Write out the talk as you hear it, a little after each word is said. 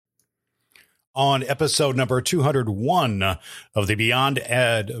On episode number 201 of the Beyond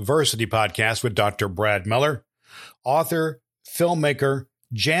Adversity podcast with Dr. Brad Miller, author, filmmaker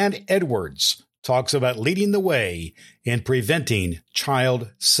Jan Edwards talks about leading the way in preventing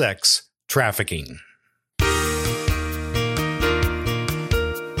child sex trafficking.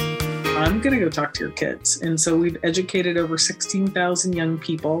 I'm going to go talk to your kids. And so we've educated over 16,000 young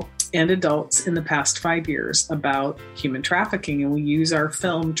people and adults in the past 5 years about human trafficking. And we use our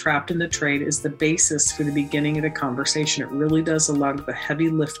film, Trapped in the Trade, as the basis for the beginning of the conversation. It really does a lot of the heavy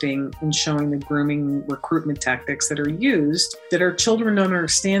lifting in showing the grooming recruitment tactics that are used, that our children don't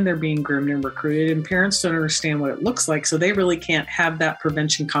understand they're being groomed and recruited, and parents don't understand what it looks like. So they really can't have that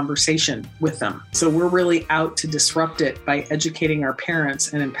prevention conversation with them. So we're really out to disrupt it by educating our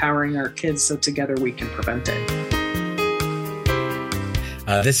parents and empowering our kids so together we can prevent it.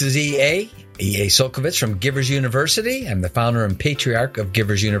 This is E.A. Solkovich from Givers University. I'm the founder and patriarch of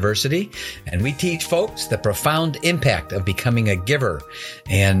Givers University, and we teach folks the profound impact of becoming a giver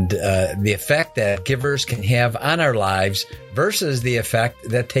and the effect that givers can have on our lives versus the effect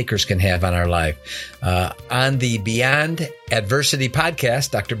that takers can have on our life. On the Beyond Adversity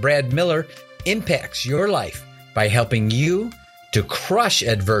podcast, Dr. Brad Miller impacts your life by helping you to crush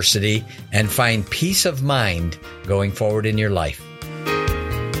adversity and find peace of mind going forward in your life.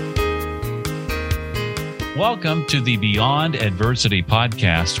 Welcome to the Beyond Adversity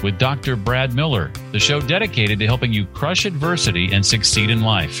podcast with Dr. Brad Miller, the show dedicated to helping you crush adversity and succeed in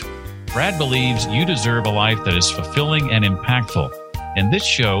life. Brad believes you deserve a life that is fulfilling and impactful, and this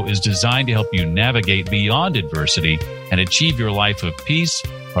show is designed to help you navigate beyond adversity and achieve your life of peace,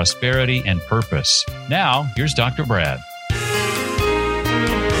 prosperity, and purpose. Now, here's Dr. Brad.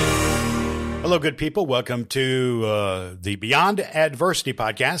 Hello, good people. Welcome to the Beyond Adversity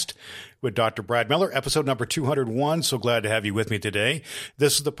podcast with Dr. Brad Miller, episode number 201. So glad to have you with me today.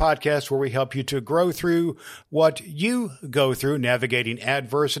 This is the podcast where we help you to grow through what you go through, navigating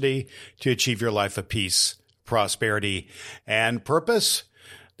adversity to achieve your life of peace, prosperity, and purpose.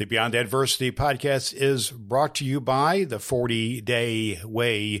 The Beyond Adversity podcast is brought to you by the 40-Day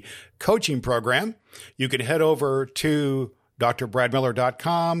Way coaching program. You can head over to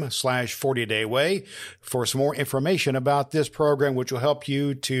drbradmiller.com/40dayway for some more information about this program, which will help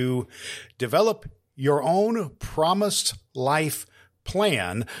you to develop your own promised life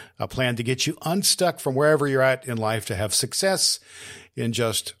plan, a plan to get you unstuck from wherever you're at in life to have success in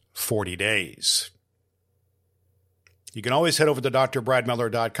just 40 days. You can always head over to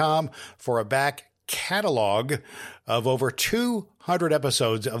drbradmiller.com for a back catalog of over 200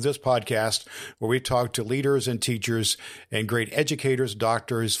 episodes of this podcast where we talk to leaders and teachers and great educators,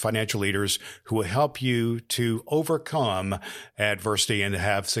 doctors, financial leaders who will help you to overcome adversity and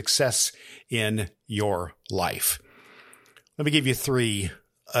have success in your life. Let me give you 3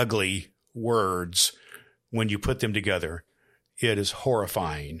 ugly words. When you put them together, it is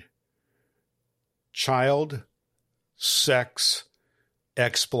horrifying. Child sex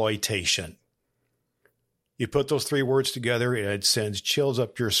exploitation. You put those 3 words together, it sends chills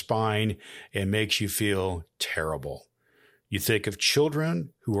up your spine and makes you feel terrible. You think of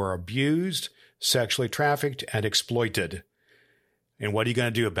children who are abused, sexually trafficked, and exploited. And what are you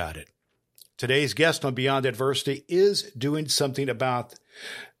going to do about it? Today's guest on Beyond Adversity is doing something about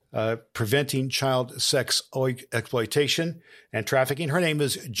preventing child sex exploitation and trafficking. Her name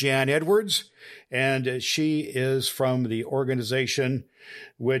is Jan Edwards, and she is from the organization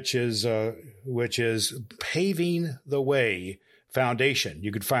which is Paving the Way Foundation.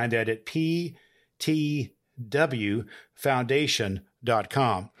 You can find that at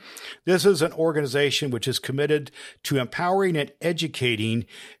ptwfoundation.com. This is an organization which is committed to empowering and educating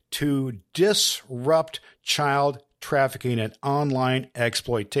to disrupt child trafficking and online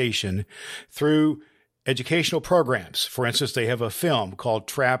exploitation through educational programs. For instance, they have a film called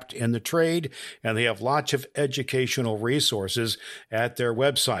Trapped in the Trade, and they have lots of educational resources at their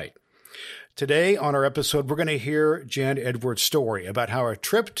website. Today on our episode, we're going to hear Jan Edwards' story about how a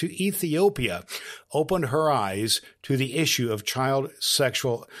trip to Ethiopia opened her eyes to the issue of child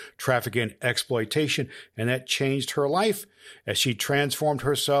sexual trafficking and exploitation, and that changed her life as she transformed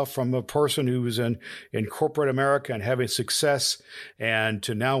herself from a person who was in corporate America and having success and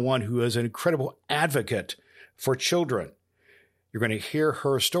to now one who is an incredible advocate for children. You're going to hear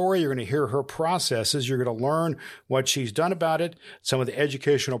her story. You're going to hear her processes. You're going to learn what she's done about it, some of the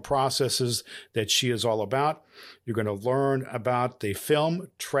educational processes that she is all about. You're going to learn about the film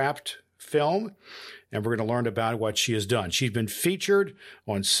Trapped film, and we're going to learn about what she has done. She's been featured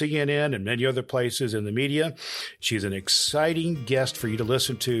on CNN and many other places in the media. She's an exciting guest for you to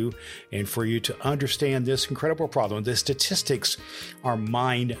listen to and for you to understand this incredible problem. The statistics are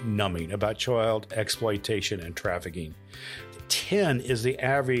mind-numbing about child exploitation and trafficking. 10 is the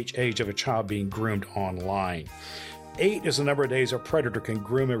average age of a child being groomed online. 8 is the number of days a predator can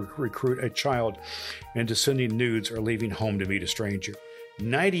groom and recruit a child into sending nudes or leaving home to meet a stranger.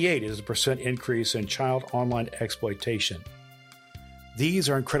 98 is the percent increase in child online exploitation. These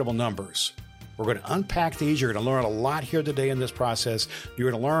are incredible numbers. We're going to unpack these. You're going to learn a lot here today in this process.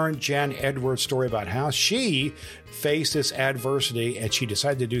 You're going to learn Jan Edwards' story about how she faced this adversity and she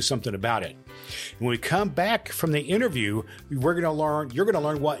decided to do something about it. When we come back from the interview, you're going to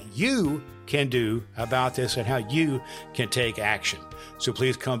learn what you can do about this and how you can take action. So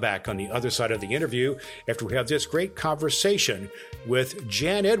please come back on the other side of the interview after we have this great conversation with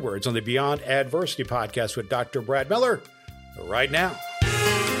Jan Edwards on the Beyond Adversity podcast with Dr. Brad Miller right now.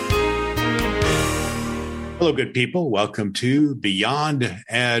 Hello, good people. Welcome to Beyond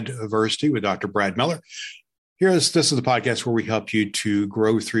Adversity with Dr. Brad Miller. This is the podcast where we help you to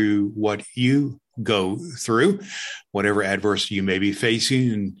grow through what you go through, whatever adversity you may be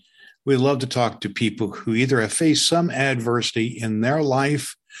facing. And we love to talk to people who either have faced some adversity in their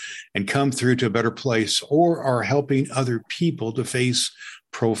life and come through to a better place, or are helping other people to face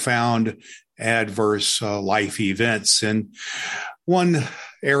profound adverse life events. And one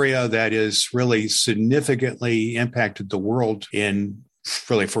area that has really significantly impacted the world in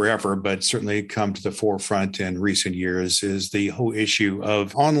really forever, but certainly come to the forefront in recent years, is the whole issue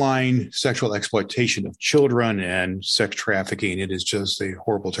of online sexual exploitation of children and sex trafficking. It is just a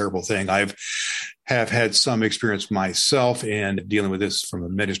horrible, terrible thing. Have had some experience myself in dealing with this from a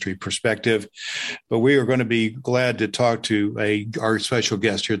ministry perspective, but we are going to be glad to talk to our special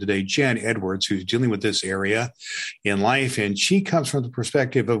guest here today, Jan Edwards, who's dealing with this area in life. And she comes from the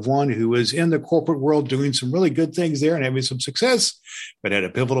perspective of one who was in the corporate world doing some really good things there and having some success, but had a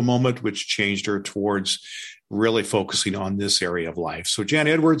pivotal moment which changed her towards really focusing on this area of life. So Jan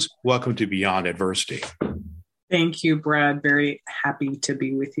Edwards, welcome to Beyond Adversity. Thank you, Brad. Very happy to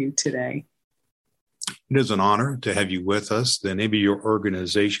be with you today. It is an honor to have you with us. The name of your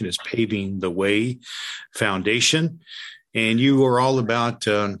organization is Paving the Way Foundation, and you are all about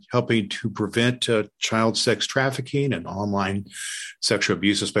helping to prevent child sex trafficking and online sexual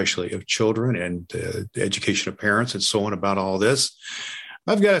abuse, especially of children, and the education of parents and so on about all this.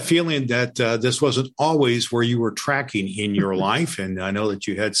 I've got a feeling that this wasn't always where you were tracking in your life. And I know that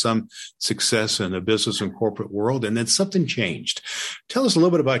you had some success in the business and corporate world, and then something changed. Tell us a little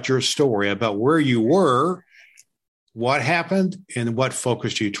bit about your story, about where you were, what happened, and what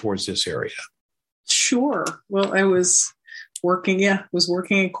focused you towards this area. Sure. Well, I was working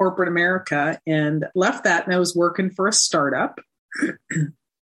in corporate America and left that, and I was working for a startup.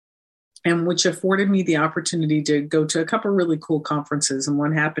 And which afforded me the opportunity to go to a couple of really cool conferences. And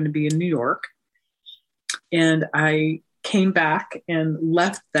one happened to be in New York. And I came back and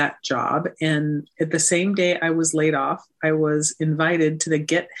left that job. And at the same day I was laid off, I was invited to the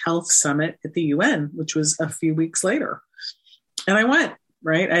Get Health Summit at the UN, which was a few weeks later. And I went,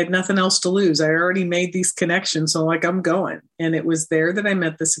 right? I had nothing else to lose. I already made these connections. So I'm going. And it was there that I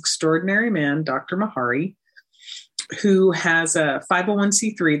met this extraordinary man, Dr. Mahari, who has a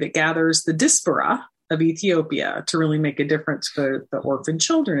 501c3 that gathers the diaspora of Ethiopia to really make a difference for the orphan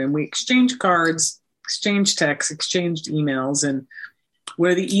children. And we exchanged cards, exchanged texts, exchanged emails. And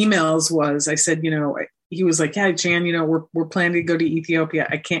one of the emails was, I said, he was like, yeah, Jan, we're planning to go to Ethiopia.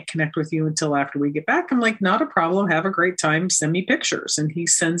 I can't connect with you until after we get back. I'm like, not a problem. Have a great time. Send me pictures. And he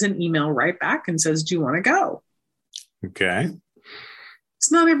sends an email right back and says, do you want to go? Okay.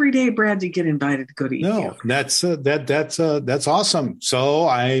 It's not every day, Brad, you get invited to go to Ethiopia. No, that's awesome. So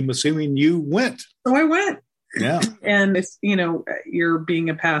I'm assuming you went. So I went. Yeah. And if, you're being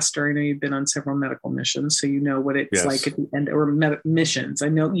a pastor, I know you've been on several medical missions, so you know what it's like at the end, or missions. I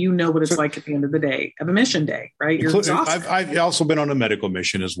know what it's like at the end of the day, of a mission day, right? You're exhausted. I've also been on a medical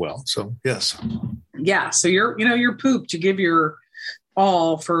mission as well. So yes. Yeah. So you're pooped. You give your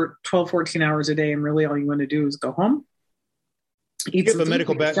all for 12, 14 hours a day. And really all you want to do is go home. You have a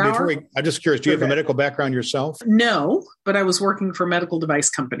medical background. I'm just curious. Do you have a medical background yourself? No, but I was working for a medical device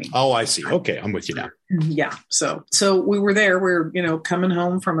company. Oh, I see. Okay, I'm with you now. Yeah. So we were there. We're coming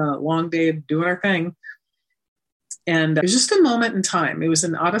home from a long day of doing our thing, and it was just a moment in time. It was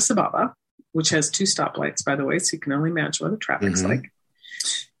in Addis Ababa, which has 2 stoplights, by the way, so you can only imagine what the traffic's like.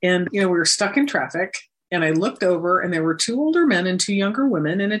 And we were stuck in traffic, And I looked over and there were 2 older men and 2 younger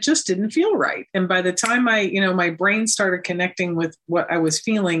women, and it just didn't feel right. And by the time my brain started connecting with what I was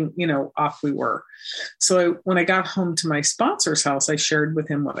feeling, off we were. So when I got home to my sponsor's house, I shared with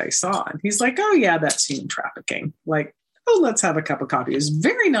him what I saw. And he's like, oh yeah, that's human trafficking. Like, oh, let's have a cup of coffee. It was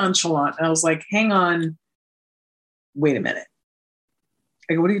very nonchalant. And I was like, hang on, wait a minute.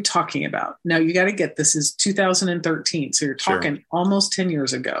 I go, what are you talking about? Now you got to get, this is 2013. So you're talking almost 10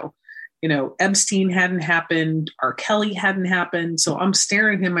 years ago. Epstein hadn't happened. R. Kelly hadn't happened. So I'm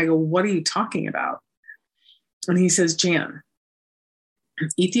staring at him. I go, what are you talking about? And he says, Jan,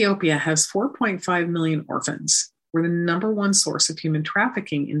 Ethiopia has 4.5 million orphans. We're the number 1 source of human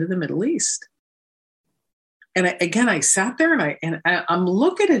trafficking into the Middle East. And I sat there and I'm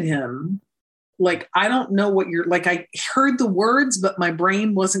looking at him like, I don't know what you're like. I heard the words, but my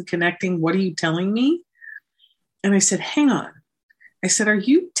brain wasn't connecting. What are you telling me? And I said, hang on. I said, are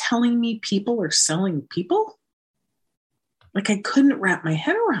you telling me people are selling people? Like, I couldn't wrap my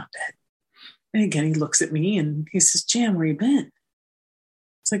head around it. And again, he looks at me and he says, Jan, where you been?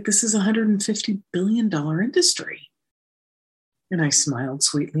 It's like, this is a $150 billion industry. And I smiled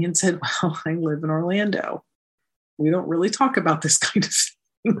sweetly and said, well, I live in Orlando. We don't really talk about this kind of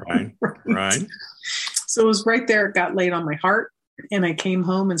thing. Right. So it was right there. It got laid on my heart. And I came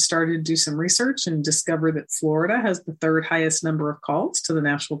home and started to do some research and discovered that Florida has the 3rd highest number of calls to the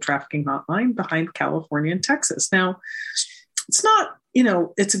National Trafficking Hotline behind California and Texas. Now, it's not,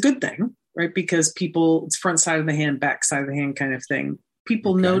 it's a good thing, right? Because people, it's front side of the hand, back side of the hand kind of thing.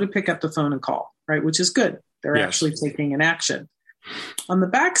 People know to pick up the phone and call, right? Which is good. They're actually taking an action. On the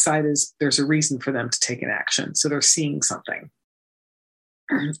back side is there's a reason for them to take an action. So they're seeing something.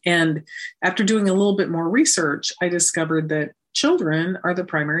 And after doing a little bit more research, I discovered that children are the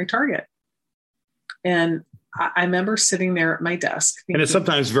primary target. And I remember sitting there at my desk. Thinking, and it's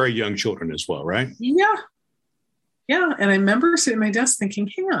sometimes very young children as well, right? Yeah. Yeah. And I remember sitting at my desk thinking,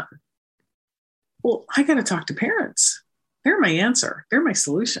 hang on. Well, I got to talk to parents. They're my answer. They're my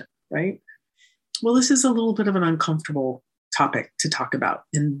solution, right? Well, this is a little bit of an uncomfortable topic to talk about,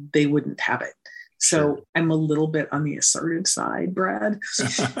 and they wouldn't have it. So I'm a little bit on the assertive side, Brad.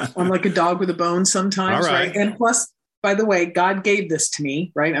 I'm like a dog with a bone sometimes, right? And plus, by the way, God gave this to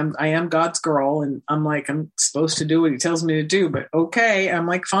me, right? I am God's girl, and I'm like, I'm supposed to do what he tells me to do, but okay. I'm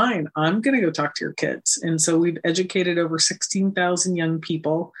like, fine, I'm going to go talk to your kids. And so we've educated over 16,000 young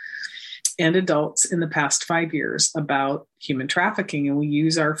people and adults in the past 5 years about human trafficking. And we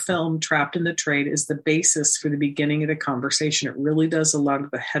use our film Trapped in the Trade as the basis for the beginning of the conversation. It really does a lot of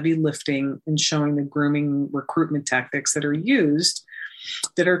the heavy lifting and showing the grooming recruitment tactics that are used,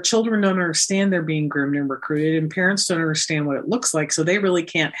 that our children don't understand they're being groomed and recruited, and parents don't understand what it looks like. So they really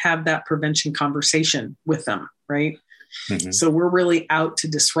can't have that prevention conversation with them, right? Mm-hmm. So we're really out to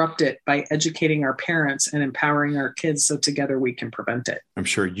disrupt it by educating our parents and empowering our kids so together we can prevent it. I'm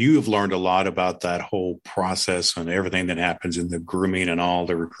sure you've learned a lot about that whole process and everything that happens in the grooming and all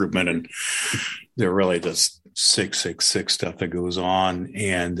the recruitment, and they're really just 666 stuff that goes on,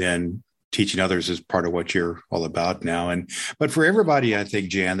 and then teaching others is part of what you're all about now. But for everybody, I think,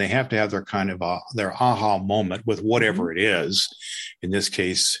 Jan, they have to have their kind of their aha moment with whatever it is. In this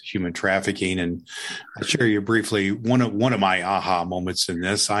case, human trafficking. And I'll share you briefly one of my aha moments in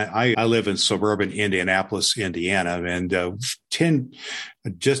this. I live in suburban Indianapolis, Indiana, and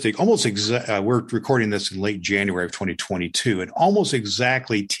we're recording this in late January of 2022, and almost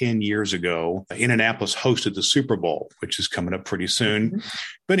exactly 10 years ago, Indianapolis hosted the Super Bowl, which is coming up pretty soon. Mm-hmm.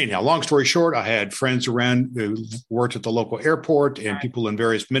 But anyhow, long story short, I had friends around who worked at the local airport and people in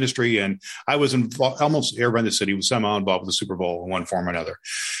various ministry, and I was involved. Almost everyone in the city was somehow involved with the Super Bowl in one form or another.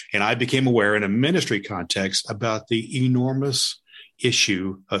 And I became aware in a ministry context about the enormous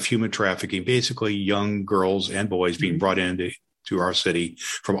issue of human trafficking, basically young girls and boys being brought into our city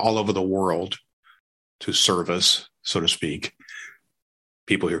from all over the world to service, so to speak,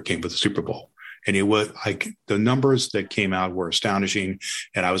 people who came for the Super Bowl. And it was like the numbers that came out were astonishing.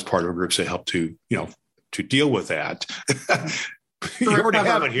 And I was part of a group that helped to deal with that. You already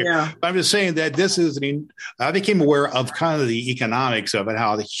have it here. Yeah. I'm just saying that I became aware of kind of the economics of it,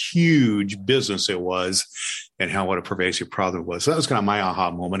 how the huge business it was, and what a pervasive problem it was. So that was kind of my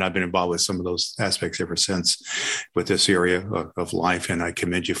aha moment. I've been involved with some of those aspects ever since with this area of life, and I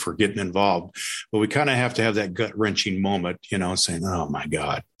commend you for getting involved. But we kind of have to have that gut-wrenching moment, saying, oh, my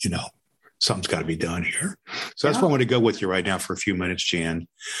God, something's got to be done here. So that's where I want to go with you right now for a few minutes, Jan.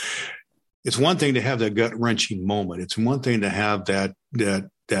 It's one thing to have that gut-wrenching moment. It's one thing to have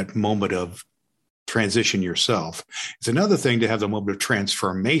that moment of transition yourself. It's another thing to have the moment of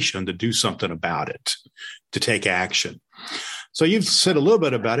transformation, to do something about it, to take action. So you've said a little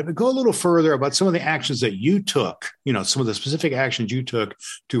bit about it, but go a little further about some of the actions that you took, some of the specific actions you took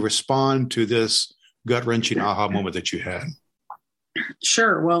to respond to this gut-wrenching aha moment that you had.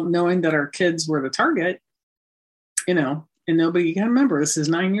 Sure. Well, knowing that our kids were the target, and nobody, you got to remember, this is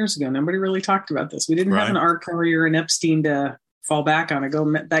 9 years ago. Nobody really talked about this. We didn't have an R. Kelly or an Epstein to fall back on and go,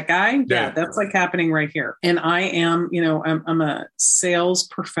 that guy? Yeah, that's like happening right here. And I am, I'm a sales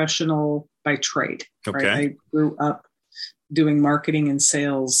professional by trade. Okay. Right? I grew up doing marketing and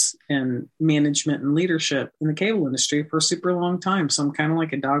sales and management and leadership in the cable industry for a super long time. So I'm kind of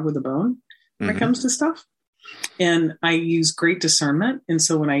like a dog with a bone when it comes to stuff. And I use great discernment. And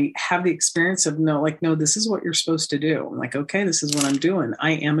so when I have the experience of no, this is what you're supposed to do. I'm like, okay, this is what I'm doing.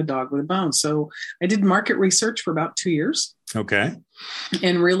 I am a dog with a bone. So I did market research for about 2 years. Okay.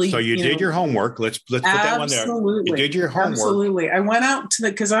 And really, so you did your homework. Let's put that one there. You did your homework. Absolutely. I went out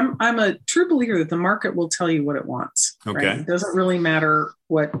because I'm a true believer that the market will tell you what it wants. Okay. Right? It doesn't really matter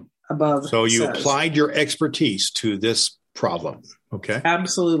what above. So you says. applied your expertise to this problem. Okay.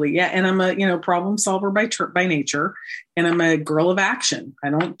 Absolutely. Yeah. And I'm a, problem solver by nature, and I'm a girl of action. I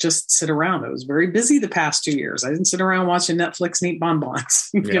don't just sit around. I was very busy the past 2 years. I didn't sit around watching Netflix and eat bonbons,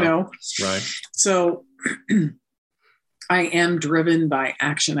 Right. So I am driven by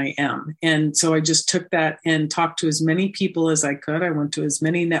action. I am. And so I just took that and talked to as many people as I could. I went to as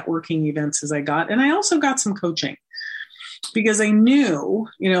many networking events as I got. And I also got some coaching because I knew,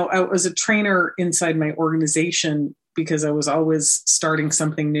 I was a trainer inside my organization because I was always starting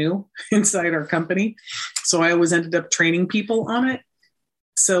something new inside our company. So I always ended up training people on it.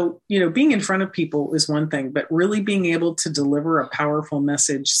 So, being in front of people is one thing, but really being able to deliver a powerful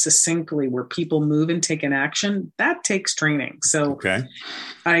message succinctly where people move and take an action, that takes training. So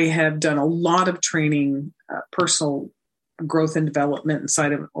I have done a lot of training, personal growth and development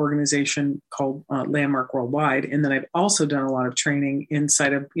inside of an organization called Landmark Worldwide. And then I've also done a lot of training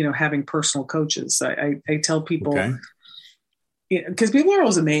inside of, having personal coaches. I tell people, because people are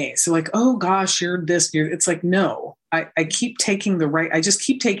always amazed. They're like, oh gosh, it's like, no, I keep taking I just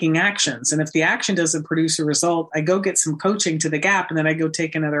keep taking actions. And if the action doesn't produce a result, I go get some coaching to the gap and then I go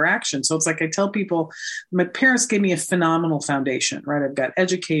take another action. So it's like, I tell people, my parents gave me a phenomenal foundation, right? I've got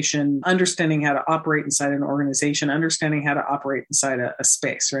education, understanding how to operate inside an organization, understanding how to operate inside a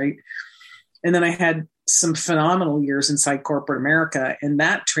space, right? And then I had some phenomenal years inside corporate America, and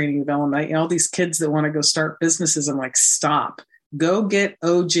that training development, all these kids that want to go start businesses, I'm like, stop, go get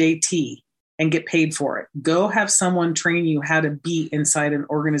OJT and get paid for it. Go have someone train you how to be inside an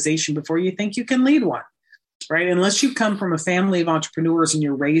organization before you think you can lead one, right? Unless you come from a family of entrepreneurs and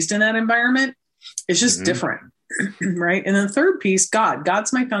you're raised in that environment, it's just different, right? And then the third piece,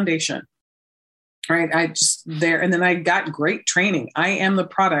 God's my foundation, right? And then I got great training. I am the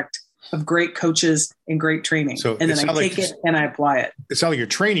product of great coaches and great training. So and then I take it and I apply it. It sounds like your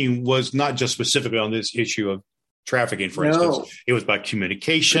training was not just specifically on this issue of trafficking, for instance. It was about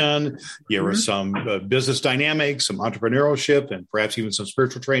communication. There was some business dynamics, some entrepreneurship, and perhaps even some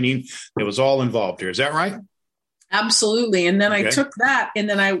spiritual training. It was all involved here. Is that right? Absolutely. And then I took that, and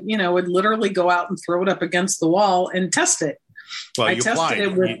then I, would literally go out and throw it up against the wall and test it. Well, you applied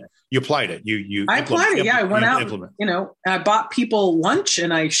it. You applied it. I applied it. Yeah, I went out. I bought people lunch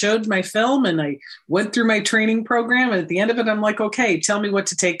and I showed my film and I went through my training program. And at the end of it, I'm like, okay, tell me what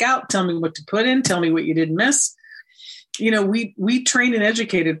to take out. Tell me what to put in. Tell me what you didn't miss. We trained and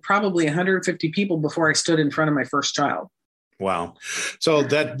educated probably 150 people before I stood in front of my first child. Wow. So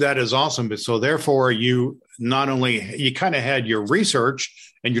that is awesome. But so therefore you not only, you kind of had your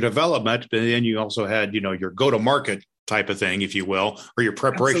research and your development, but then you also had, your go-to-market type of thing, if you will, or your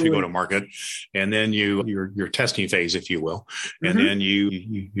preparation to go to market. And then your testing phase, if you will. And then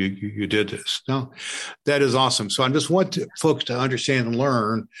you did this. No, that is awesome. So I just want folks to understand and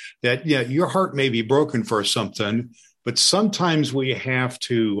learn that, your heart may be broken for something, but sometimes we have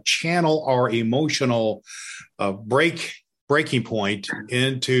to channel our emotional breaking point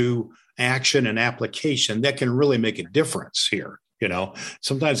into action and application that can really make a difference here.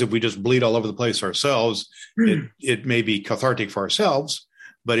 Sometimes if we just bleed all over the place ourselves, it may be cathartic for ourselves,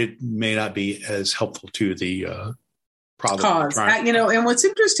 but it may not be as helpful to the problem. And what's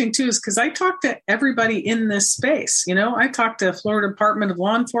interesting too is because I talk to everybody in this space. I talk to Florida Department of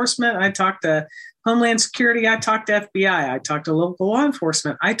Law Enforcement. I talk to Homeland Security. I talked to FBI. I talked to local law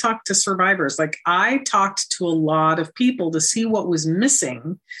enforcement. I talked to survivors. I talked to a lot of people to see what was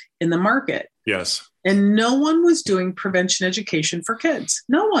missing in the market. Yes. And no one was doing prevention education for kids.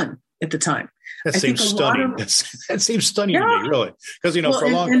 No one at the time. That seems stunning. That seems stunning to me, really. Because, for a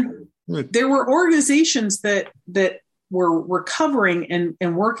long time. There were organizations that were recovering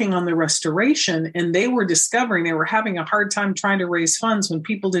and working on the restoration, and they were discovering they were having a hard time trying to raise funds when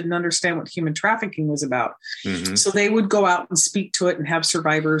people didn't understand what human trafficking was about. Mm-hmm. So they would go out and speak to it and have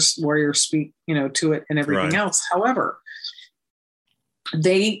survivors, warriors speak, to it and everything else. However,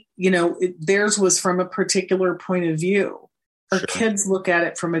 they, theirs was from a particular point of view. Our kids look at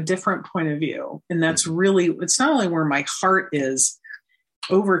it from a different point of view. And that's really, it's not only where my heart is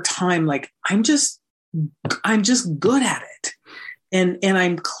over time, like I'm just good at it. And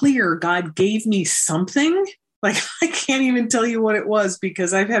I'm clear God gave me something. Like I can't even tell you what it was,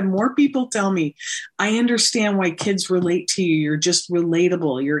 because I've had more people tell me, I understand why kids relate to you. You're just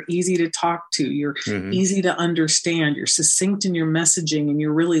relatable. You're easy to talk to. You're easy to understand. You're succinct in your messaging, and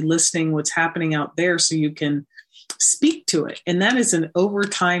you're really listening what's happening out there so you can speak to it. And that is an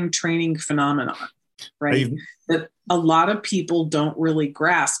overtime training phenomenon, right? That a lot of people don't really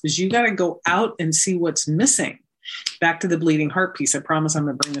grasp, is you got to go out and see what's missing. Back to the bleeding heart piece. I promise I'm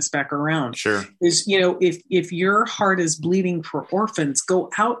going to bring this back around. Sure. Is, if your heart is bleeding for orphans,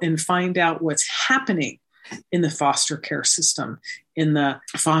 go out and find out what's happening in the foster care system, in the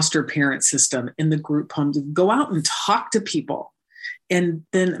foster parent system, in the group homes. Go out and talk to people. And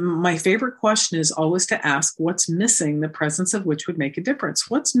then my favorite question is always to ask, what's missing, the presence of which would make a difference.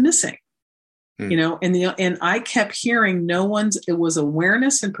 What's missing? And I kept hearing it was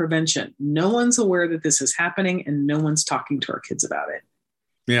awareness and prevention. No one's aware that this is happening, and no one's talking to our kids about it.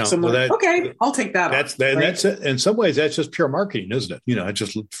 Yeah. So okay, I'll take that. That's it. In some ways, that's just pure marketing, isn't it? It's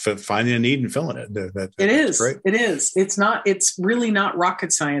just finding a need and filling it. It is. Great. It is. It's really not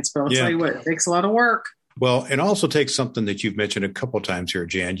rocket science, but I'll tell you what, it takes a lot of work. Well, it also takes something that you've mentioned a couple of times here,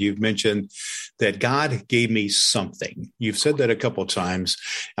 Jan. You've mentioned that God gave me something. You've said that a couple of times.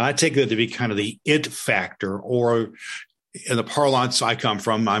 And I take that to be kind of the it factor, or in the parlance I come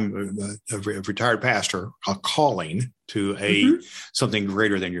from, I'm a retired pastor, a calling to something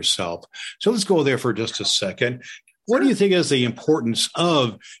greater than yourself. So let's go there for just a second. What do you think is the importance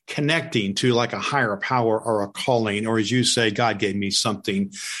of connecting to like a higher power or a calling, or as you say, God gave me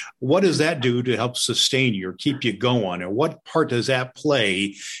something? What does that do to help sustain you or keep you going? And what part does that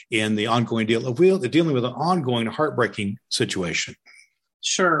play in the ongoing dealing with an ongoing heartbreaking situation?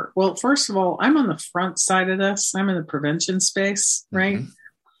 Sure. Well, first of all, I'm on the front side of this. I'm in the prevention space, right? Mm-hmm.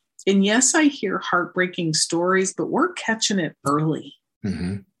 And yes, I hear heartbreaking stories, but we're catching it early.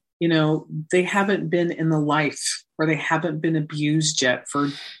 Mm-hmm. They haven't been in the life, or they haven't been abused yet for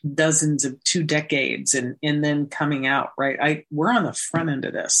dozens of 2 decades and then coming out, right? We're on the front end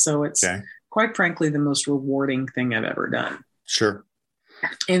of this. So it's quite frankly, the most rewarding thing I've ever done. Sure.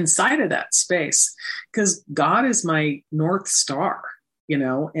 Inside of that space, because God is my North Star,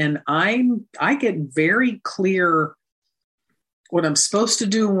 and I get very clear what I'm supposed to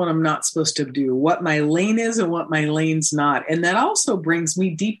do and what I'm not supposed to do, what my lane is and what my lane's not. And that also brings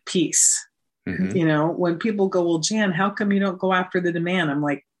me deep peace. Mm-hmm. When people go, well, Jan, how come you don't go after the demand? I'm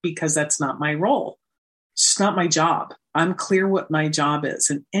like, because that's not my role. It's not my job. I'm clear what my job is.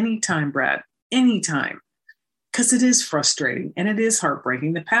 And anytime, Brad, anytime, because it is frustrating and it is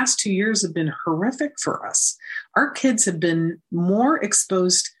heartbreaking. The past 2 years have been horrific for us. Our kids have been more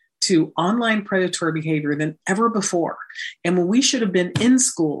exposed to online predatory behavior than ever before. And when we should have been in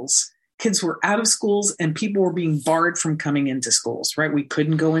schools, kids were out of schools and people were being barred from coming into schools, right? We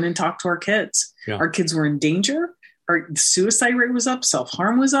couldn't go in and talk to our kids. Yeah. Our kids were in danger. Our suicide rate was up.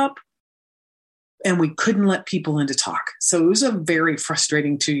 Self-harm was up. And we couldn't let people in to talk. So it was a very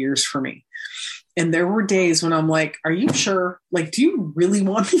frustrating 2 years for me. And there were days when I'm like, are you sure? Like, do you really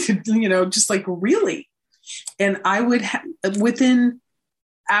want me to, just like really? And I would within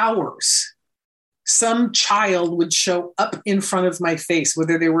hours, some child would show up in front of my face,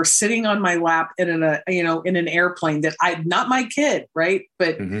 whether they were sitting on my lap in an airplane that not my kid, right?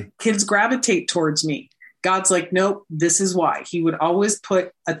 But kids gravitate towards me. God's like, nope, this is why. He would always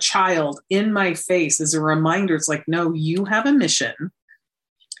put a child in my face as a reminder. It's like, no, you have a mission.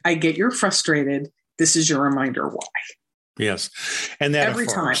 I get you're frustrated. This is your reminder why. Yes. And that every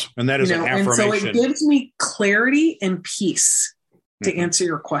time. And that is an affirmation. And so it gives me clarity and peace. To answer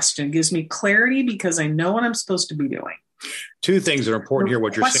your question, it gives me clarity because I know what I'm supposed to be doing. 2 things that are important here,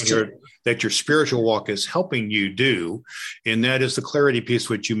 what you're saying here, that your spiritual walk is helping you do, and that is the clarity piece,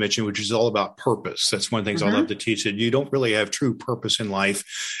 which you mentioned, which is all about purpose. That's one of the things I love to teach, that you don't really have true purpose in life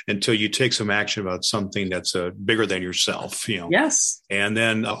until you take some action about something that's bigger than yourself, Yes. And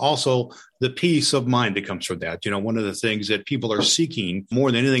then also the peace of mind that comes from that. One of the things that people are seeking more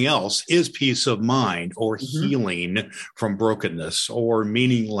than anything else is peace of mind or healing from brokenness or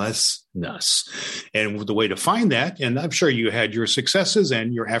meaninglessness. And the way to find that, and I'm sure you had your successes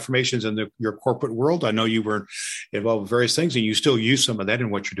and your affirmations in your corporate world. I know you were involved with various things and you still use some of that in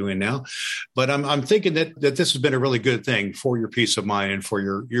what you're doing now. But I'm thinking that this has been a really good thing for your peace of mind and for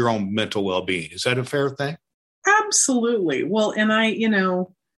your own mental well-being. Is that a fair thing? Absolutely. Well, and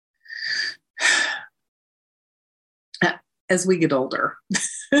as we get older,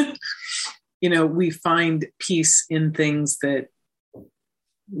 we find peace in things that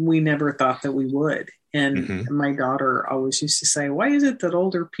we never thought that we would. And my daughter always used to say, why is it that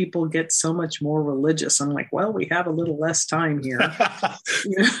older people get so much more religious? I'm like, well, we have a little less time here.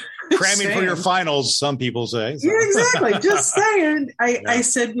 Cramming for your finals, some people say. So. Yeah, exactly. Just saying. I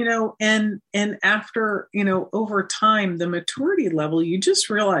said, and after, over time, the maturity level, you just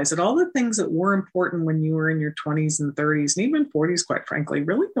realize that all the things that were important when you were in your 20s and 30s and even 40s, quite frankly,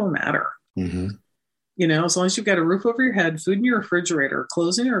 really don't matter. As long as you've got a roof over your head, food in your refrigerator,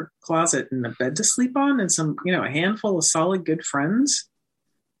 clothes in your closet, and a bed to sleep on, and some, a handful of solid, good friends.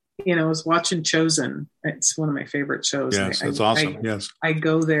 I was watching Chosen. It's one of my favorite shows. Yes, that's awesome. Yes. I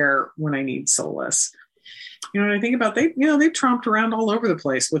go there when I need solace. When I think about they tromped around all over the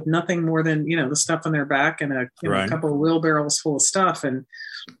place with nothing more than, the stuff on their back and a couple of wheelbarrows full of stuff. And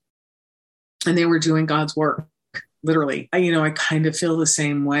they were doing God's work, literally. I kind of feel the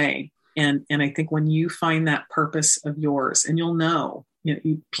same way. And I think when you find that purpose of yours, and you'll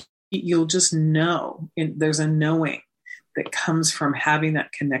just know, and there's a knowing that comes from having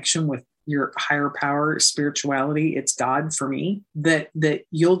that connection with your higher power, spirituality. It's God for me, that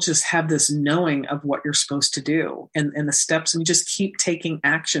you'll just have this knowing of what you're supposed to do and the steps, and you just keep taking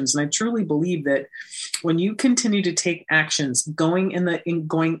actions. And I truly believe that when you continue to take actions, going in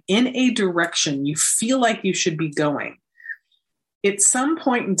a direction you feel like you should be going, at some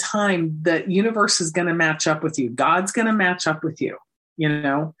point in time, the universe is going to match up with you. God's going to match up with you,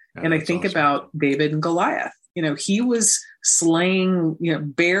 and I think about David and Goliath. He was slaying,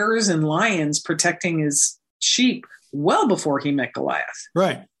 bears and lions, protecting his sheep well before he met Goliath.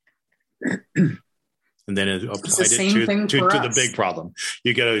 Right. And then it applied it to the big problem.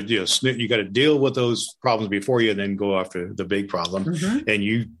 You got to deal with those problems before you then go after the big problem. And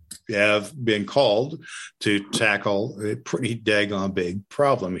you have been called to tackle a pretty daggone big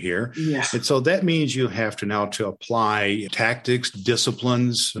problem here. Yeah. And so that means you have to now to apply tactics,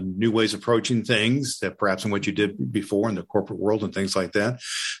 disciplines, new ways of approaching things that perhaps in what you did before in the corporate world and things like that.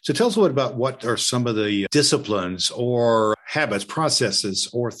 So tell us a little about what are some of the disciplines or habits, processes,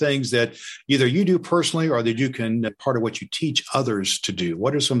 or things that either you do personally or that you can, part of what you teach others to do.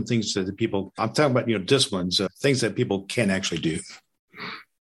 What are some things that people, I'm talking about, disciplines, things that people can actually do?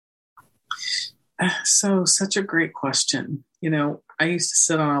 So such a great question. I used to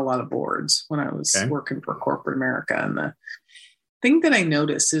sit on a lot of boards when I was working for corporate America. And the thing that I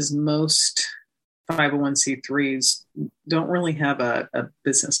noticed is most 501c3s don't really have a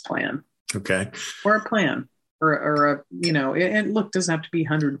business plan. Okay. Or a plan or and look, doesn't have to be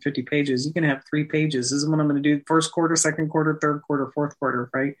 150 pages. You can have 3 pages. This is what I'm going to do first quarter, second quarter, third quarter, fourth quarter.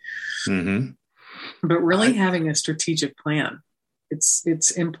 Right. But really having a strategic plan.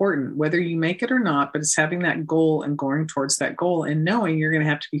 It's important whether you make it or not, but it's having that goal and going towards that goal and knowing you're going to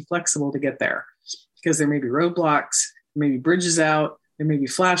have to be flexible to get there because there may be roadblocks, there may be bridges out, there may be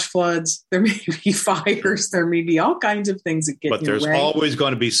flash floods, there may be fires, there may be all kinds of things that get in your way. But there's always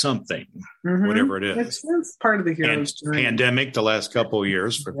going to be something, whatever it is. That's part of the hero's journey. Pandemic the last couple of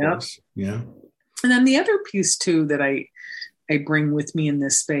years, of course. Yeah. And then the other piece too that I bring with me in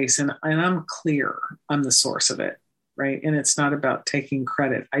this space, and I'm clear I'm the source of it. Right. And it's not about taking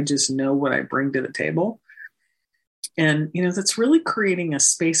credit. I just know what I bring to the table. And, that's really creating a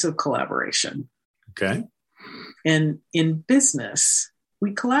space of collaboration. Okay. And in business,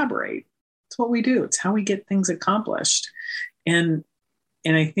 we collaborate. It's what we do. It's how we get things accomplished. And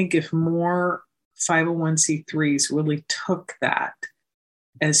I think if more 501c3s really took that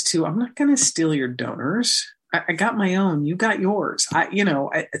as to, I'm not going to steal your donors. I got my own. You got yours.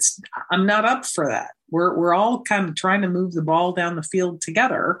 I'm not up for that. We're all kind of trying to move the ball down the field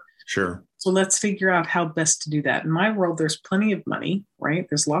together. Sure. So let's figure out how best to do that. In my world, there's plenty of money, right?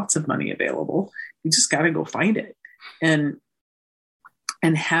 There's lots of money available. You just got to go find it. And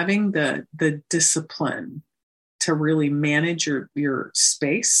having the discipline to really manage your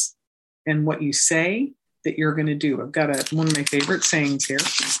space and what you say that you're going to do. I've got one of my favorite sayings here.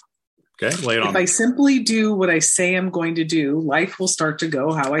 Okay, lay it on. If I simply do what I say I'm going to do, life will start to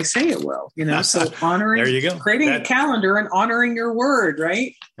go how I say it will. So honoring, there you go. Creating a calendar and honoring your word,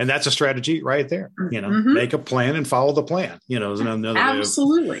 right? And that's a strategy right there. Mm-hmm. Make a plan and follow the plan. Is another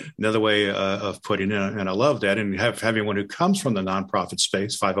Absolutely another way of putting it. And I love that. And having one who comes from the nonprofit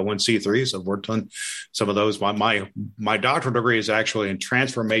space, 501c3s. I've worked on some of those. My doctoral degree is actually in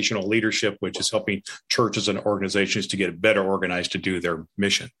transformational leadership, which is helping churches and organizations to get better organized to do their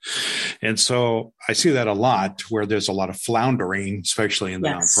mission. And so I see that a lot where there's a lot of floundering, especially in the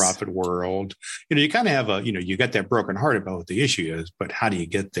nonprofit world. You kind of have you got that broken heart about what the issue is, but how do you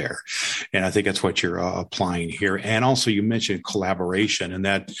get there? And I think that's what you're applying here. And also you mentioned collaboration and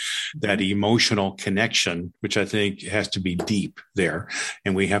that emotional connection, which I think has to be deep there.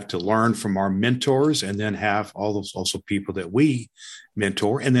 And we have to learn from our mentors and then have all those also people that we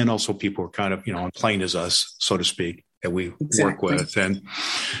mentor. And then also people who are kind of, on plane as us, so to speak, that we work with. And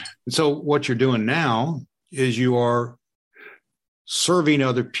so what you're doing now is you are serving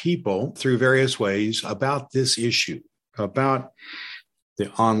other people through various ways about this issue, about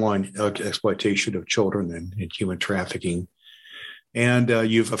the online exploitation of children and human trafficking. And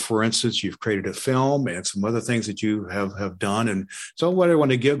for instance, you've created a film and some other things that you have done. And so what I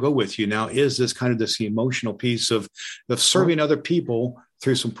want to go with you now is this emotional piece of serving other people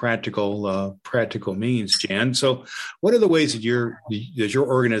through some practical means, Jan. So what are the ways that your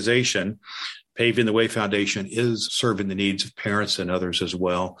organization, Paving the Way Foundation, is serving the needs of parents and others as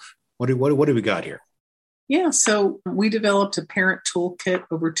well? What do we got here? Yeah, so we developed a parent toolkit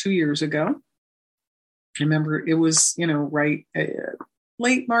over 2 years ago. I remember it was,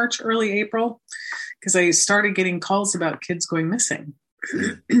 late March, early April, because I started getting calls about kids going missing.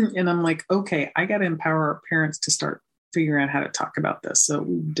 And I'm like, okay, I got to empower our parents to start figuring out how to talk about this. So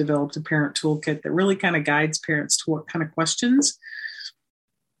we developed a parent toolkit that really kind of guides parents to what kind of questions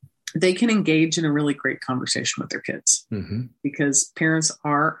they can engage in a really great conversation with their kids, because parents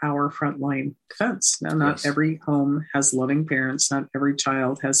are our frontline defense. Now, not every home has loving parents. Not every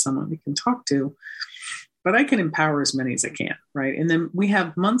child has someone we can talk to, but I can empower as many as I can, right? And then we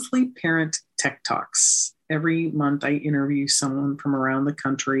have monthly parent tech talks. Every month I interview someone from around the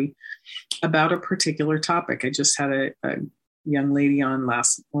country about a particular topic. I just had a young lady on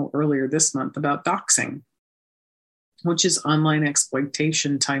earlier this month about doxing, which is online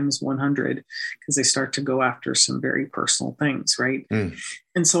exploitation times 100, because they start to go after some very personal things, right?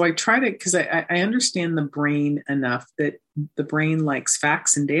 And so I try to, because I understand the brain enough that the brain likes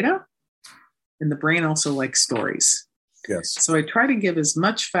facts and data, and the brain also likes stories. Yes. So I try to give as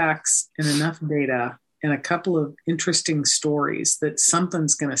much facts and enough data and a couple of interesting stories that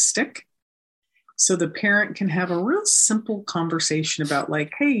something's going to stick, so the parent can have a real simple conversation about,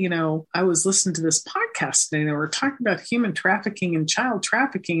 like, hey, I was listening to this podcast today and they were talking about human trafficking and child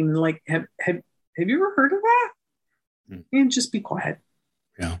trafficking. And like, have you ever heard of that? And just be quiet.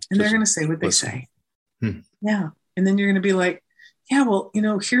 Yeah. And they're going to say what they say. Yeah. And then you're going to be like, yeah, well,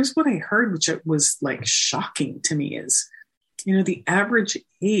 here's what I heard, which was like shocking to me is, the average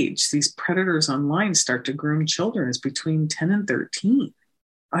age these predators online start to groom children is between 10 and 13.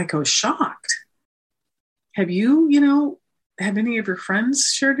 Like, I was shocked. Have you, have any of your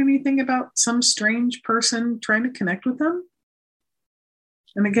friends shared anything about some strange person trying to connect with them?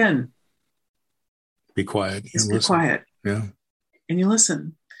 And again, be quiet. Just be quiet. Yeah. And you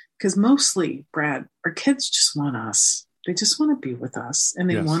listen. Because mostly, Brad, our kids just want us. They just want to be with us. And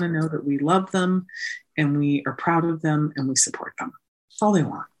they want to know that we love them and we are proud of them and we support them. That's all they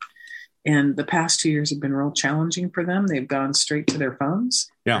want. And the past 2 years have been real challenging for them. They've gone straight to their phones,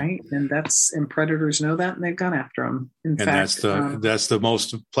 right? And predators know that, and they've gone after them. In fact, that's the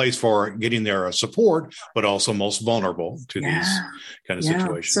most place for getting their support, but also most vulnerable to these kind of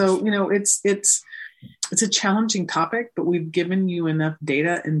situations. So it's a challenging topic, but we've given you enough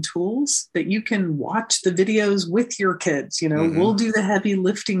data and tools that you can watch the videos with your kids. We'll do the heavy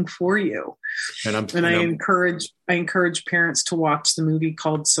lifting for you. And I encourage parents to watch the movie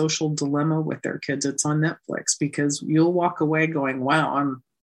called Social Dilemma with their kids. It's on Netflix, because you'll walk away going, wow,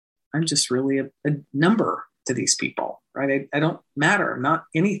 I'm just really a number to these people, right? I don't matter. I'm not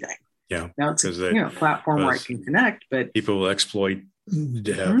anything. Yeah. Now it's a platform where I can connect, but people will exploit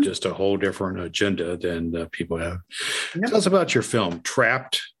to have just a whole different agenda than people have. Tell us about your film,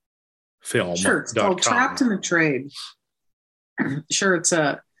 Trapped Film. Sure. It's called Trapped in the Trade. Sure. It's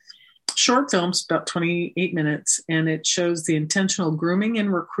a short film. It's about 28 minutes, and it shows the intentional grooming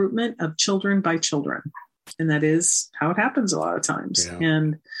and recruitment of children by children. And that is how it happens a lot of times. Yeah.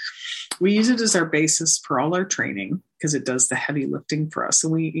 And we use it as our basis for all our training, because it does the heavy lifting for us.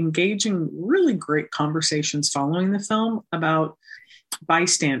 And we engage in really great conversations following the film about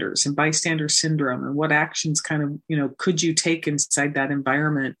bystanders and bystander syndrome, and what actions kind of, could you take inside that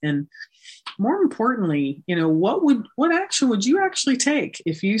environment? And more importantly, what action would you actually take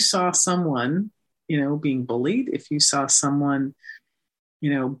if you saw someone, being bullied, if you saw someone,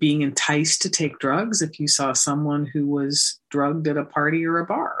 being enticed to take drugs, if you saw someone who was drugged at a party or a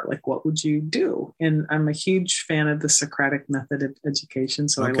bar, like what would you do? And I'm a huge fan of the Socratic method of education.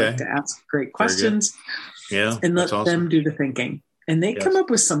 So I like to ask great questions and let them do the thinking. And they come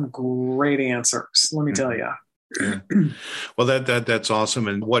up with some great answers, let me tell you. Yeah. Well, that's awesome.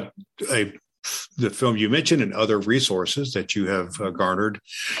 And the film you mentioned and other resources that you have garnered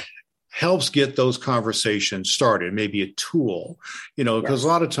helps get those conversations started, maybe a tool, because a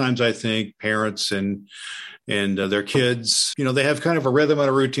lot of times I think parents and their kids, they have kind of a rhythm and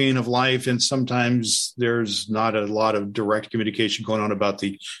a routine of life. And sometimes there's not a lot of direct communication going on about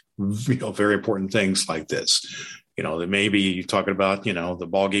the, very important things like this. That maybe you're talking about, the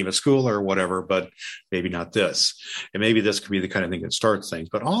ball game at school or whatever, but maybe not this. And maybe this could be the kind of thing that starts things.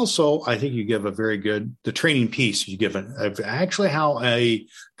 But also, I think you give the training piece you give actually how a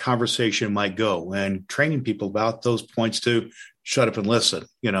conversation might go and training people about those points to shut up and listen.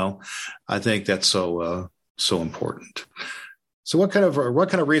 I think that's so important. So what kind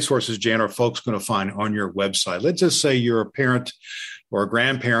of resources, Jan, are folks going to find on your website? Let's just say you're a parent or a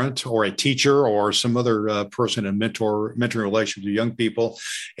grandparent or a teacher or some other person in mentoring relationship with young people.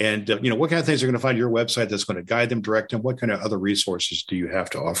 And, what kind of things are going to find your website that's going to guide them, direct them? What kind of other resources do you have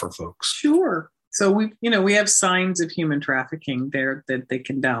to offer folks? Sure. So we have signs of human trafficking there that they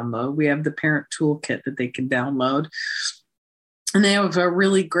can download. We have the parent toolkit that they can download. And they have a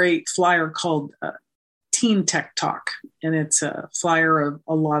really great flyer called Teen Tech Talk. And it's a flyer of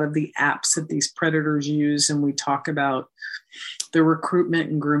a lot of the apps that these predators use. And we talk about the recruitment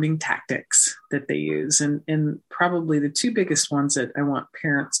and grooming tactics that they use. And probably the two biggest ones that I want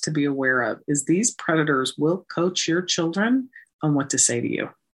parents to be aware of is these predators will coach your children on what to say to you.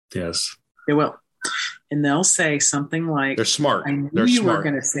 Yes. They will. And they'll say something like, they're smart. I knew you were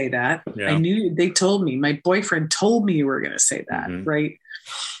going to say that. Yeah. I knew they told me, my boyfriend told me you were going to say that. Mm-hmm. Right.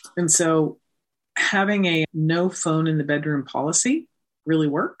 And so having a no phone in the bedroom policy really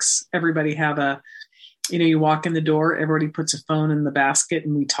works. Everybody have you walk in the door, everybody puts a phone in the basket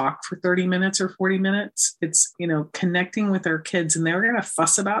and we talk for 30 minutes or 40 minutes. It's, connecting with our kids, and they're going to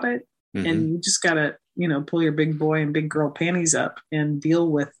fuss about it. Mm-hmm. And you just got to, pull your big boy and big girl panties up and deal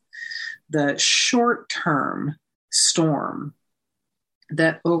with the short-term storm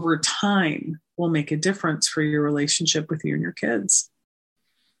that over time will make a difference for your relationship with you and your kids.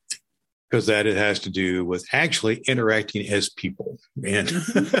 Because that it has to do with actually interacting as people, and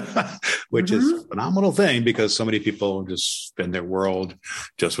which is a phenomenal thing, because so many people just spend their world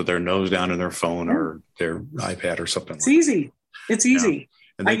just with their nose down in their phone or their iPad or something. It's easy. It's easy.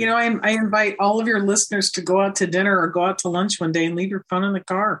 I invite all of your listeners to go out to dinner or go out to lunch one day and leave your phone in the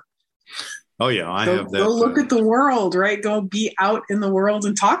car. Oh yeah, I have that. Go look at the world, right? Go be out in the world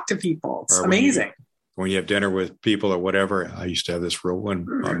and talk to people. It's amazing. When you have dinner with people or whatever, I used to have this rule when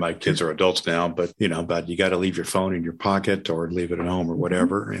my kids are adults now, but you got to leave your phone in your pocket or leave it at home or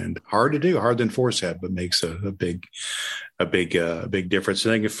whatever. And hard to enforce that, but makes a big difference.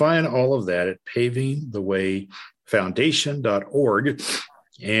 And you can find all of that at pavingthewayfoundation.org.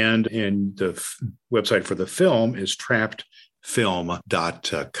 And the website for the film is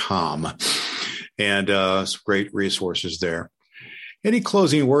trappedfilm.com. And some great resources there. Any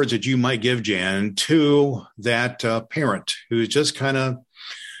closing words that you might give, Jan, to that parent who's just kind of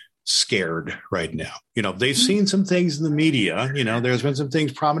scared right now? They've seen some things in the media. There's been some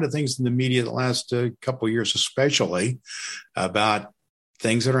prominent things in the media the last couple of years, especially about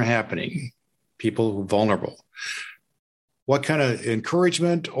things that are happening, people who are vulnerable. What kind of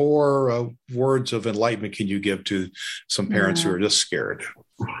encouragement or words of enlightenment can you give to some parents who are just scared?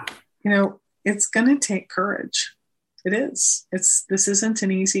 It's going to take courage. It is. This isn't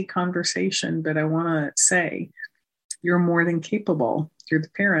an easy conversation, but I want to say you're more than capable. You're the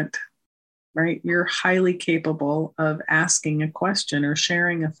parent, right? You're highly capable of asking a question or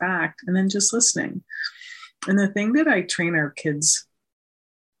sharing a fact and then just listening. And the thing that I train our kids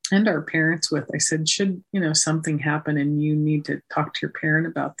and our parents with, I said, should, something happen and you need to talk to your parent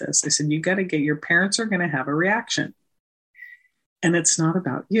about this, I said, your parents are going to have a reaction. And it's not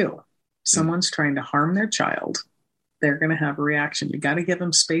about you. Someone's trying to harm their child. They're going to have a reaction. You got to give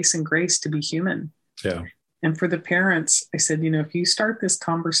them space and grace to be human. Yeah. And for the parents, I said, if you start this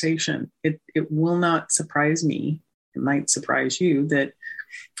conversation, it will not surprise me. It might surprise you that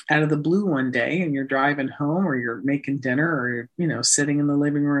out of the blue one day and you're driving home or you're making dinner or you're, sitting in the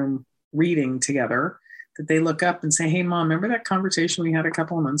living room reading together, that they look up and say, hey, Mom, remember that conversation we had a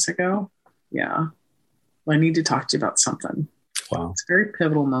couple of months ago? Yeah. Well, I need to talk to you about something. Wow. It's a very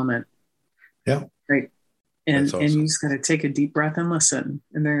pivotal moment. Yeah. Right. And awesome. And you just got to take a deep breath and listen.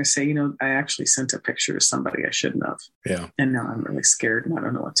 And they're going to say, you know, I actually sent a picture to somebody I shouldn't have. Yeah. And now I'm really scared and I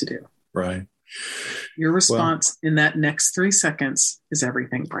don't know what to do. Right. Your response in that next 3 seconds is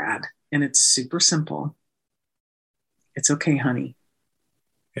everything, Brad. And it's super simple. It's okay, honey.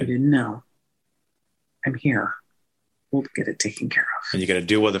 I didn't know. I'm here. We'll get it taken care of. And you got to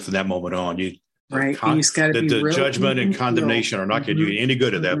deal with it from that moment on. Right. You just got to be the real judgment and condemnation are not going to do you any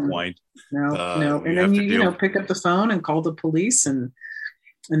good at that point. No. And then you pick up the phone and call the police and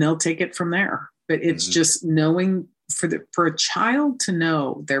they'll take it from there. But it's just knowing for a child to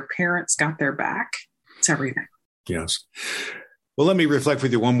know their parents got their back. It's everything. Yes. Well, let me reflect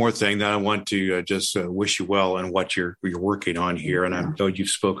with you one more thing. That I want to just wish you well in what you're working on here. And I know you've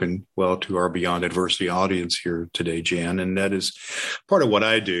spoken well to our Beyond Adversity audience here today, Jan. And that is part of what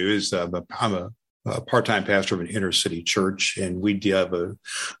I do. Is I'm a part-time pastor of an inner city church, and we have an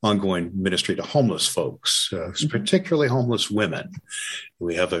ongoing ministry to homeless folks, particularly homeless women.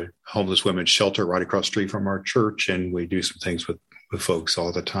 We have a homeless women's shelter right across the street from our church, and we do some things with folks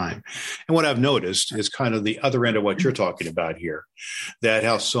all the time. And what I've noticed is kind of the other end of what you're talking about here, that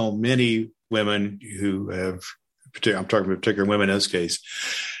how so many women who have, I'm talking about particular women in this case,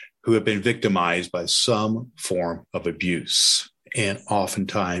 who have been victimized by some form of abuse. And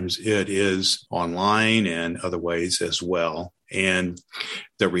oftentimes it is online and other ways as well. And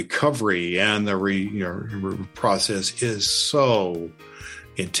the recovery and the process is so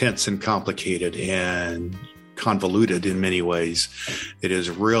intense and complicated and convoluted in many ways. It is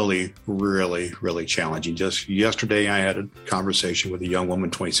really, really, really challenging. Just yesterday, I had a conversation with a young woman,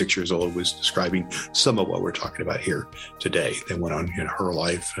 26 years old, who was describing some of what we're talking about here today that went on in her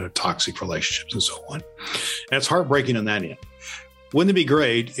life, toxic relationships and so on. And it's heartbreaking on that end. Wouldn't it be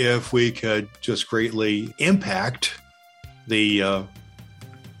great if we could just greatly impact the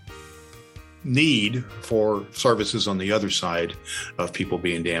need for services on the other side of people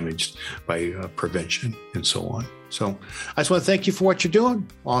being damaged by prevention and so on. So I just want to thank you for what you're doing.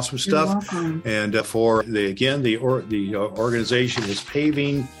 Awesome stuff. You're welcome. And for the organization is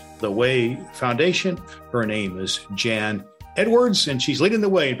Paving the Way Foundation. Her name is Jan Edwards, and she's leading the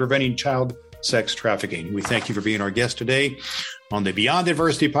way in preventing child sex trafficking. We thank you for being our guest today on the Beyond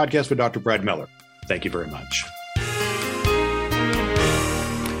Adversity podcast with Dr. Brad Miller. Thank you very much.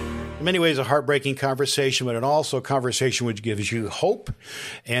 In many ways, a heartbreaking conversation, but also a conversation which gives you hope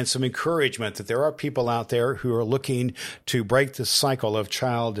and some encouragement that there are people out there who are looking to break the cycle of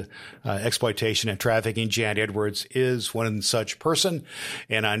child exploitation and trafficking. Jan Edwards is one such person,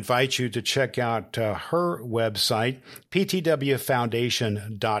 and I invite you to check out her website,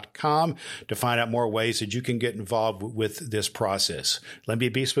 ptwfoundation.com, to find out more ways that you can get involved with this process. Let me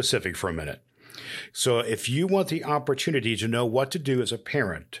be specific for a minute. So if you want the opportunity to know what to do as a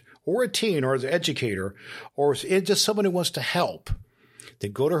parent, or a teen, or as an educator, or just someone who wants to help,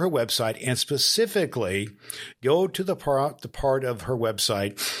 then go to her website and specifically go to the part of her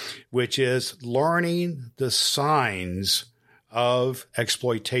website which is learning the signs of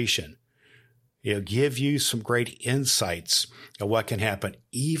exploitation. It'll give you some great insights of what can happen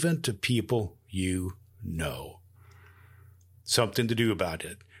even to people you know. Something to do about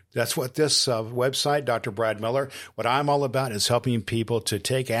it. That's what this website, Dr. Brad Miller, what I'm all about is helping people to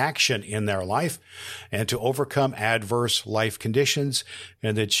take action in their life and to overcome adverse life conditions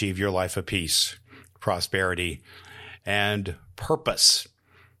and achieve your life of peace, prosperity, and purpose.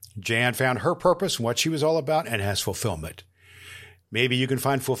 Jan found her purpose and what she was all about and has fulfillment. Maybe you can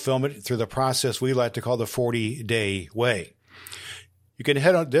find fulfillment through the process we like to call the 40-day way. You can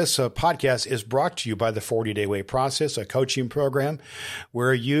head on. This podcast is brought to you by the 40-Day Way process, a coaching program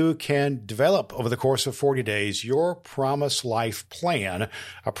where you can develop over the course of 40 days your promised life plan,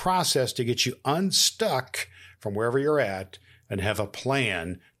 a process to get you unstuck from wherever you're at and have a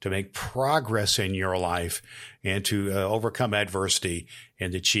plan to make progress in your life and to overcome adversity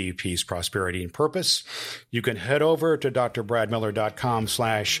and achieve peace, prosperity, and purpose. You can head over to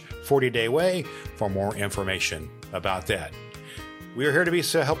drbradmiller.com/40dayway for more information about that. We are here to be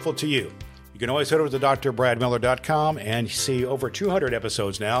so helpful to you. You can always head over to drbradmiller.com and see over 200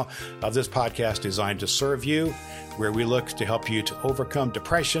 episodes now of this podcast designed to serve you, where we look to help you to overcome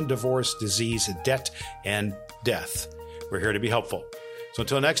depression, divorce, disease, debt, and death. We're here to be helpful. So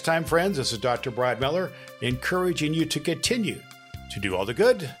until next time, friends, this is Dr. Brad Miller, encouraging you to continue to do all the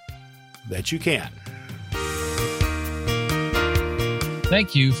good that you can.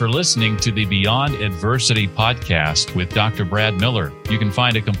 Thank you for listening to the Beyond Adversity podcast with Dr. Brad Miller. You can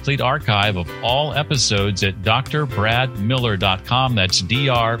find a complete archive of all episodes at drbradmiller.com. That's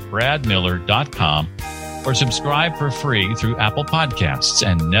drbradmiller.com. Or subscribe for free through Apple Podcasts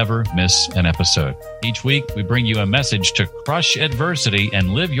and never miss an episode. Each week, we bring you a message to crush adversity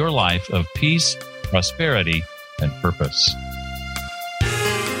and live your life of peace, prosperity, and purpose.